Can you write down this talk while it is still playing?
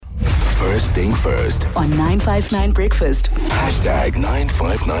First thing first. On 959 Breakfast. Hashtag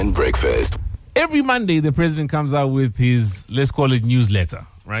 959 Breakfast. Every Monday, the president comes out with his, let's call it, newsletter,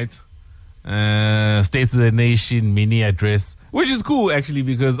 right? State of the Nation mini address, which is cool, actually,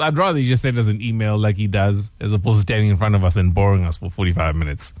 because I'd rather he just send us an email like he does, as opposed to standing in front of us and boring us for 45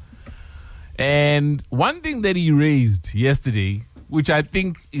 minutes. And one thing that he raised yesterday, which I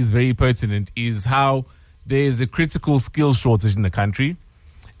think is very pertinent, is how there's a critical skills shortage in the country.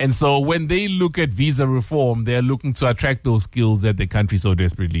 And so when they look at visa reform, they're looking to attract those skills that the country so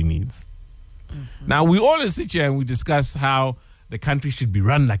desperately needs. Mm-hmm. Now, we always sit here and we discuss how the country should be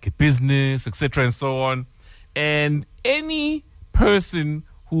run like a business, etc., and so on. And any person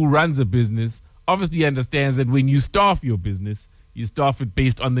who runs a business obviously understands that when you staff your business, you staff it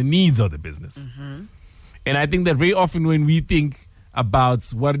based on the needs of the business. Mm-hmm. And I think that very often when we think about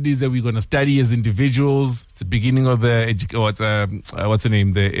what it is that we're going to study as individuals, it's the beginning of the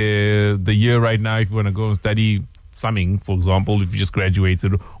the year right now. If you want to go and study something, for example, if you just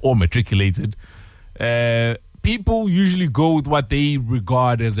graduated or matriculated, people usually go with what they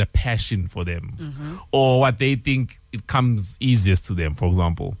regard as a passion for them, or what they think it comes easiest to them, for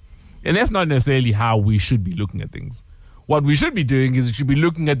example. And that's not necessarily how we should be looking at things. What we should be doing is we should be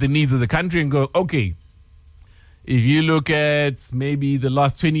looking at the needs of the country and go, okay, if you look at maybe the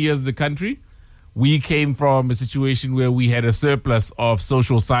last 20 years of the country, we came from a situation where we had a surplus of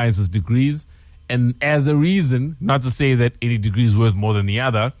social sciences degrees. And as a reason, not to say that any degree is worth more than the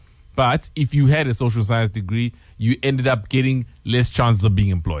other, but if you had a social science degree, you ended up getting less chances of being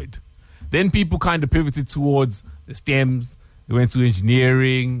employed. Then people kind of pivoted towards the STEMs. They went to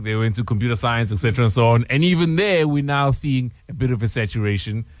engineering, they went to computer science, etc., and so on. And even there, we're now seeing a bit of a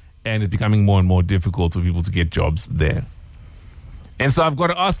saturation, and it's becoming more and more difficult for people to get jobs there. And so I've got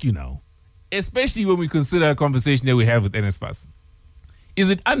to ask you now, especially when we consider a conversation that we have with NSFAS,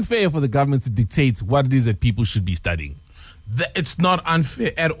 is it unfair for the government to dictate what it is that people should be studying? It's not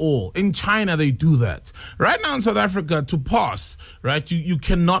unfair at all. In China, they do that. Right now in South Africa, to pass, right, you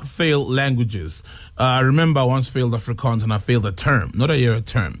cannot fail languages. Remember, I once failed Afrikaans and I failed a term, not a year, a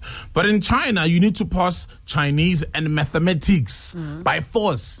term. But in China, you need to pass Chinese and mathematics by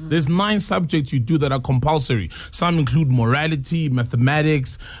force. There's 9 subjects you do that are compulsory. Some include morality,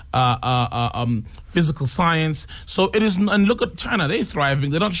 mathematics, physical science. So it is, and look at China, they're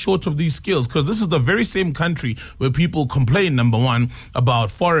thriving. They're not short of these skills because this is the very same country where people complain, number one,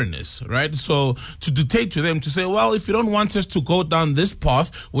 about foreigners, right? So to dictate to them to say, well, if you don't want us to go down this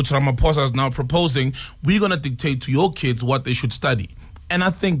path, which Ramaphosa is now proposing, we're going to dictate to your kids what they should study. And I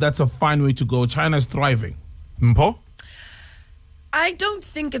think that's a fine way to go. China's thriving. Mpo? I don't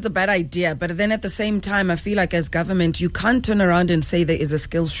think it's a bad idea, but then at the same time, I feel like as government, you can't turn around and say there is a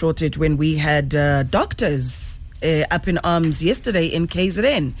skills shortage when we had doctors up in arms yesterday in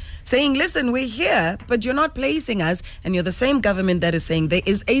KZN saying, listen, we're here, but you're not placing us, and you're the same government that is saying there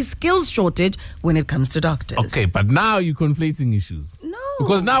is a skills shortage when it comes to doctors. Okay, but now you're conflating issues. No.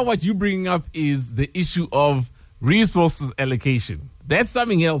 Because now what you're bringing up is the issue of resources allocation. That's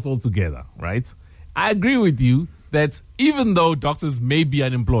something else altogether, right? I agree with you that even though doctors may be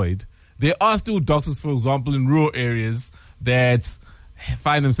unemployed, there are still doctors, for example, in rural areas that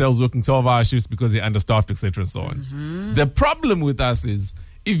find themselves working 12-hour shifts because they're understaffed, etc., and so on. Mm-hmm. The problem with us is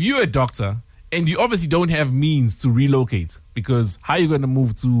if you're a doctor and you obviously don't have means to relocate, because how are you going to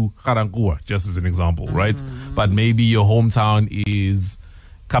move to Garankuwa, just as an example, right? But maybe your hometown is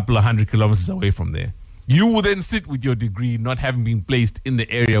a couple of 100 kilometers away from there. You will then sit with your degree not having been placed in the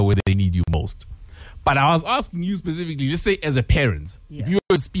area where they need you most. But I was asking you specifically, let's say as a parent, if you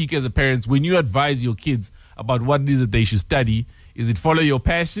were to speak as a parent, when you advise your kids about what it is that they should study, is it follow your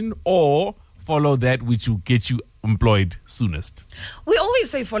passion or follow that which will get you employed soonest? We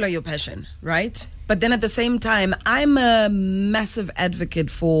always say follow your passion, right? But then at the same time, I'm a massive advocate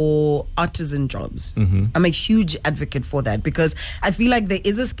for artisan jobs. Mm-hmm. I'm a huge advocate for that because I feel like there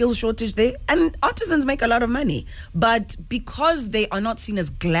is a skill shortage there and artisans make a lot of money. But because they are not seen as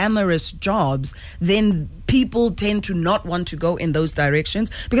glamorous jobs, then people tend to not want to go in those directions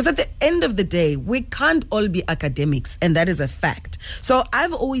because at the end of the day, we can't all be academics, and that is a fact. So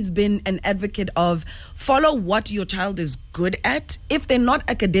I've always been an advocate of follow what your child is good at. If they're not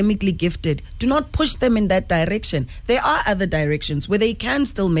academically gifted, do not push them in that direction. There are other directions where they can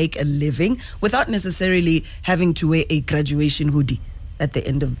still make a living without necessarily having to wear a graduation hoodie at the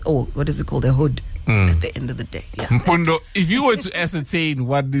end of, what is it called? A hood at the end of the day. Yeah. Mpundo, if you were to ascertain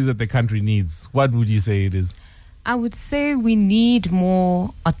what it is that the country needs, what would you say it is? I would say we need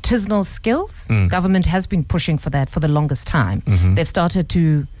more artisanal skills. Government has been pushing for that for the longest time. They've started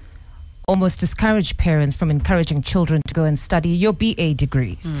to almost discourage parents from encouraging children to go and study your BA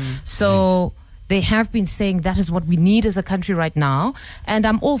degrees. So they have been saying that is what we need as a country right now. And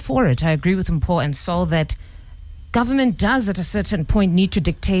I'm all for it. I agree with Mpho and Saul that government does at a certain point need to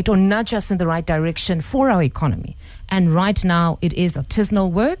dictate or nudge us in the right direction for our economy. And right now it is artisanal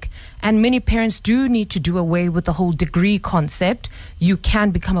work, and many parents do need to do away with the whole degree concept. You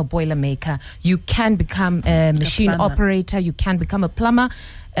can become a boiler maker, you can become a machine operator, you can become a plumber,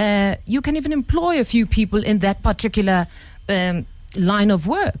 you can even employ a few people in that particular line of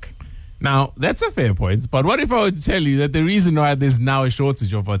work. Now, that's a fair point, but what if I were to tell you that the reason why there's now a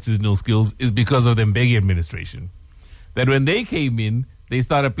shortage of artisanal skills is because of the Mbeki administration? That when they came in, they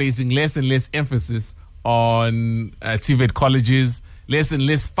started placing less and less emphasis on TVET colleges, less and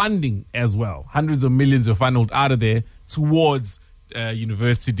less funding as well. Hundreds of millions were funneled out of there towards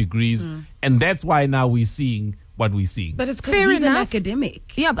university degrees, and that's why now we're seeing what we're seeing. But it's because he's an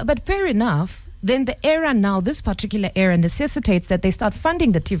academic. Yeah, but fair enough. Then the era now, this particular era, necessitates that they start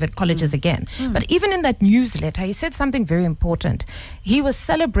funding the TVET colleges again. But even in that newsletter, he said something very important. He was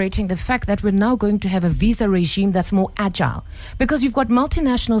celebrating the fact that we're now going to have a visa regime that's more agile. Because you've got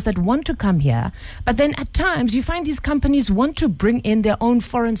multinationals that want to come here, but then at times you find these companies want to bring in their own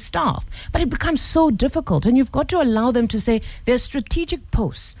foreign staff. But it becomes so difficult, and you've got to allow them to say there's strategic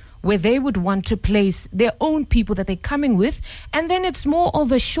posts where they would want to place their own people that they're coming with, and then it's more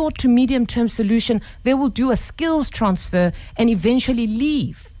of a short to medium term solution. They will do a skills transfer and eventually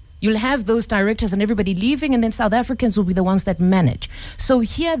leave. You'll have those directors and everybody leaving, and then South Africans will be the ones that manage. So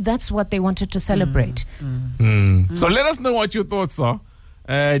here, that's what they wanted to celebrate. So let us know what your thoughts are.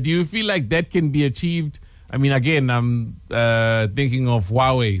 Do you feel like that can be achieved? I mean, again, I'm thinking of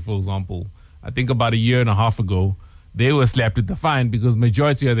Huawei, for example. I think about a year and a half ago, they were slapped with the fine because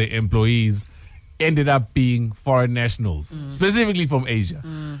majority of their employees ended up being foreign nationals, specifically from Asia.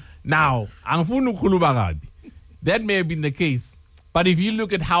 Now, that may have been the case, but if you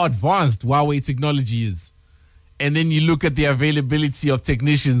look at how advanced Huawei technology is, and then you look at the availability of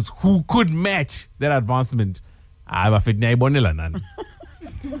technicians who could match that advancement,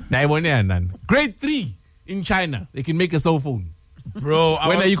 grade 3 in China, they can make a cell phone. Bro,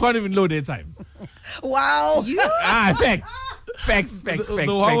 you can't even load airtime. Wow. Facts. The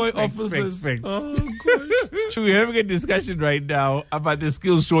Huawei officers. So we're having a discussion right now about the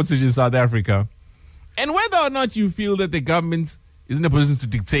skills shortage in South Africa, and whether or not you feel that the government is in a position to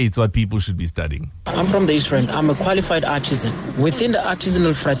dictate what people should be studying. I'm from the East Rand. I'm a qualified artisan. Within the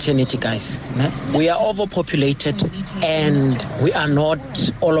artisanal fraternity, guys, we are overpopulated and we are not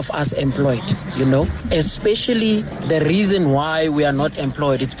all of us employed, Especially the reason why we are not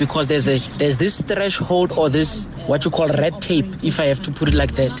employed, it's because there's this threshold or this what you call red tape, if I have to put it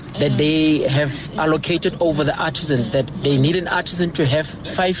like that they have allocated over the artisans, that they need an artisan to have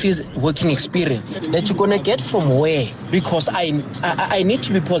 5 years working experience. That you're going to get from where? Because I need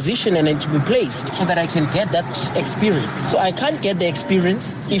to be positioned and I need to be placed so that I can get that experience. So I can't get the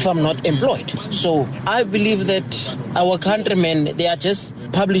experience if I'm not employed. So I believe that our countrymen, they are just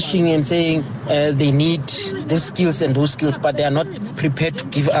publishing and saying they need these skills and those skills, but they are not prepared to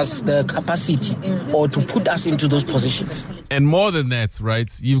give us the capacity or to put us into those positions. And more than that,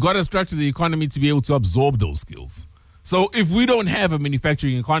 right? You've got to structure the economy to be able to absorb those skills. So if we don't have a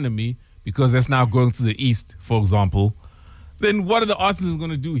manufacturing economy, because that's now going to the east, for example, then what are the artisans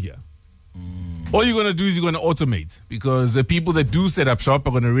going to do here? All you're going to do is you're going to automate, because the people that do set up shop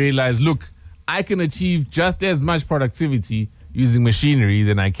are going to realize, look, I can achieve just as much productivity using machinery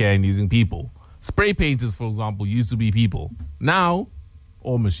than I can using people. Spray painters, for example, used to be people. Now,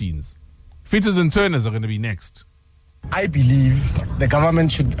 all machines. Fitters and turners are going to be next. I believe the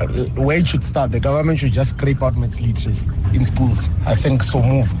government should, where it should start, the government should just scrape out maths literacy in schools. I think so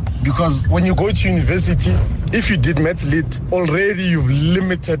move. Because when you go to university, if you did maths lit, already you've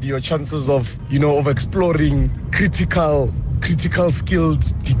limited your chances of exploring critical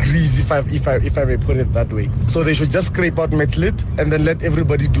skilled degrees, if I may put it that way. So they should just scrape out maths lit and then let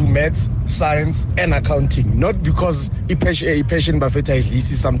everybody do maths, science, and accounting. Not because passion bafeta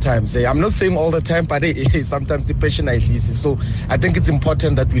is sometimes. I'm not saying all the time, but sometimes the passion is. So I think it's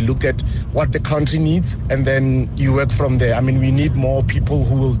important that we look at what the country needs and then you work from there. I mean, we need more people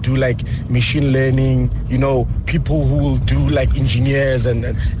who will do like machine learning, people who will do like engineers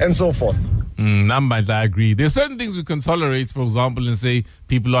and so forth. Numbers, I agree. There's certain things we can tolerate, for example, and say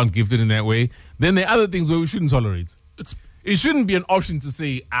people aren't gifted in that way. Then there are other things where we shouldn't tolerate. It shouldn't be an option to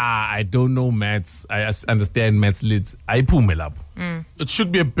say, I don't know maths, I understand maths lit, I pumelab. It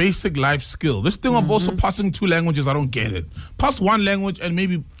should be a basic life skill. This thing of also passing 2 languages, I don't get it. Pass 1 language and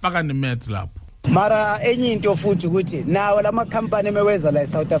maybe fagan the maths lab. Mara enye into futhi ukuthi nawo lama company emeweza la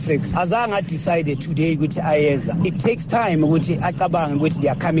South Africa azange decide today ukuthi ayeza. It takes time ukuthi acabange ukuthi they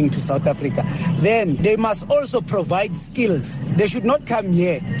are coming to South Africa. Then they must also provide skills. They should not come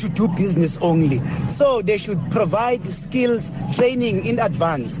here to do business only. So they should provide skills training in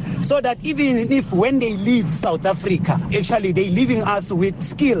advance so that even if when they leave South Africa, actually they leaving us with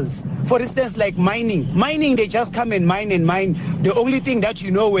skills. For instance, like mining. Mining, they just come and mine. The only thing that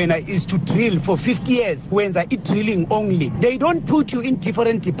you know when is to drill for 50 years when they eat drilling only. They don't put you in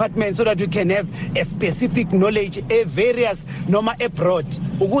different departments so that you can have a specific knowledge, various normal abroad.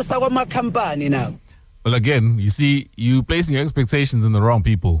 Company now. Well, again, you see, you placing your expectations in the wrong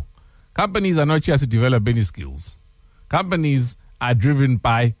people. Companies are not here to develop any skills. Companies are driven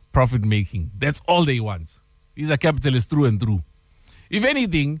by profit making. That's all they want. These are capitalists through and through. If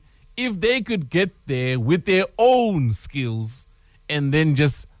anything, if they could get there with their own skills and then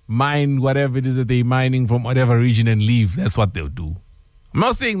just mine whatever it is that they're mining from whatever region and leave, that's what they'll do. I'm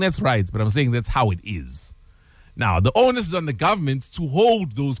not saying that's right, but I'm saying that's how it is. Now, the onus is on the government to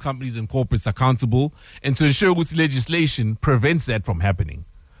hold those companies and corporates accountable and to ensure that legislation prevents that from happening.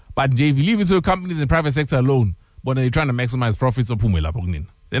 But if you leave it to the companies and private sector alone, but they're trying to maximize profits,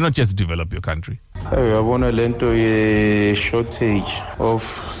 they're not just to develop your country. I want to learn to a shortage of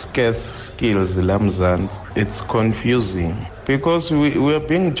scarce skills, Lamzant. It's confusing because we are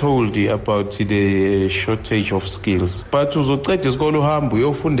being told about the shortage of skills. But uzoceda isikolo uhambe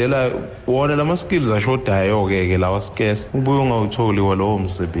uyofundela wona lama skills ashodayo ke lawa scarce ubuye ungawutholi walowo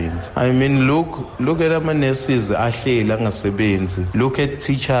msebenzi. I mean look at ama nurses ahleli angasebenzi. Look at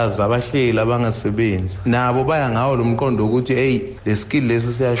teachers abahleli abangasebenzi. Nabo baya ngawo lo mqondo ukuthi hey le skill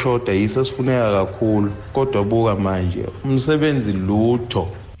lesi siyashoda yisesifuneka kakhulu kodwa buka manje umsebenzi lutho.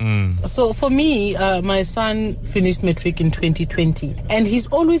 So for me, my son finished matric in 2020 and he's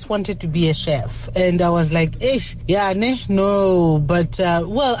always wanted to be a chef. And I was like, no, but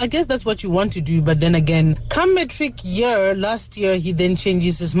well, I guess that's what you want to do. But then again, come matric year, last year, he then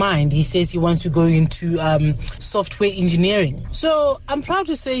changes his mind. He says he wants to go into software engineering. So I'm proud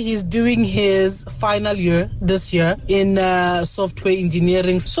to say he's doing his final year this year in software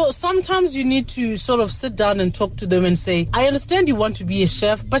engineering. So sometimes you need to sort of sit down and talk to them and say, I understand you want to be a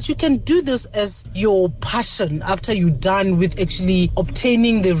chef, but you can do this as your passion after you're done with actually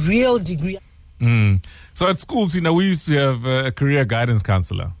obtaining the real degree. So at schools, we used to have a career guidance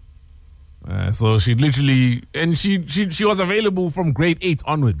counselor. So she literally, and she was available from grade 8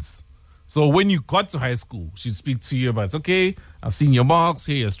 onwards. So when you got to high school, she'd speak to you about, okay, I've seen your marks,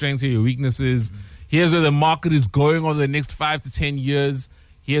 here are your strengths, here are your weaknesses. Here's where the market is going over the next 5 to 10 years.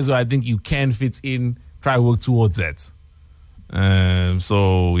 Here's where I think you can fit in. Try to work towards that.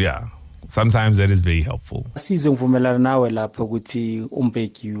 So yeah, sometimes that is very helpful. Sizovumelana nawe lapho ukuthi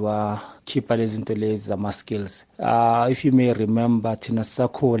umbeki wakhipha lezi zinto lezi zama skills. If you may remember, thina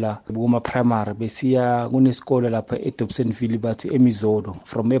sakhula kuma primary besiya kunesikole lapha eDobsonville bathi eMizodo.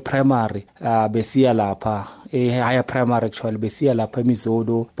 From a primary besiya lapha higher primary actually besiya lapha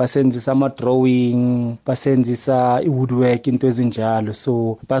eMizodo basenzisa ama drawing, basenzisa woodwork into ezinjalo.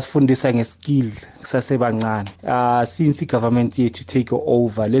 So basifundisa ngeskill sasebancane. Since government yethu take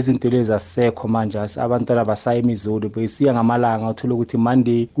over lezi zinto lezi asekho manje abantwana basaya eMizodo besiya ngamalanga uthola ukuthi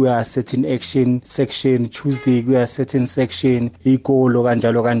Monday kuya certain action section, Tuesday kuya certain section, ikolo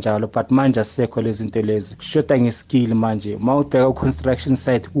kanjalo, but manje asekho lezi zinto lezi. Shoda ngeskill manje. Mawubheka construction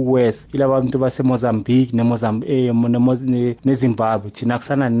site kuwest ilabantu base Mozambique neZimbabwe thina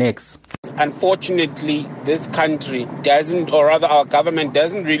kusana next. Unfortunately, this country doesn't, or rather our government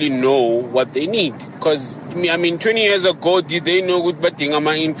doesn't really know what they need. Because, I mean, 20 years ago, did they know what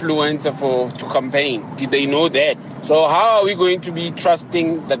Badingama influencer to campaign? Did they know that? So how are we going to be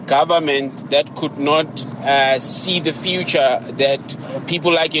trusting the government that could not see the future that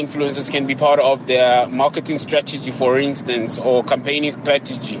people like influencers can be part of their marketing strategy, for instance, or campaigning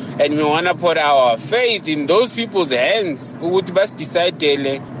strategy? And we want to put our faith in those people's hands who would best decide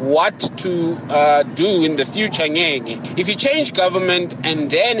what to do in the future. If you change government and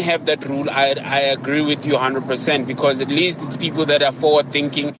then have that rule, I agree with you 100% because at least it's people that are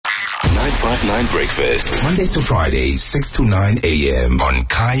forward-thinking. 959 Breakfast, Monday to Friday, 6 to 9 a.m. on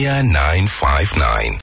Kaya 959.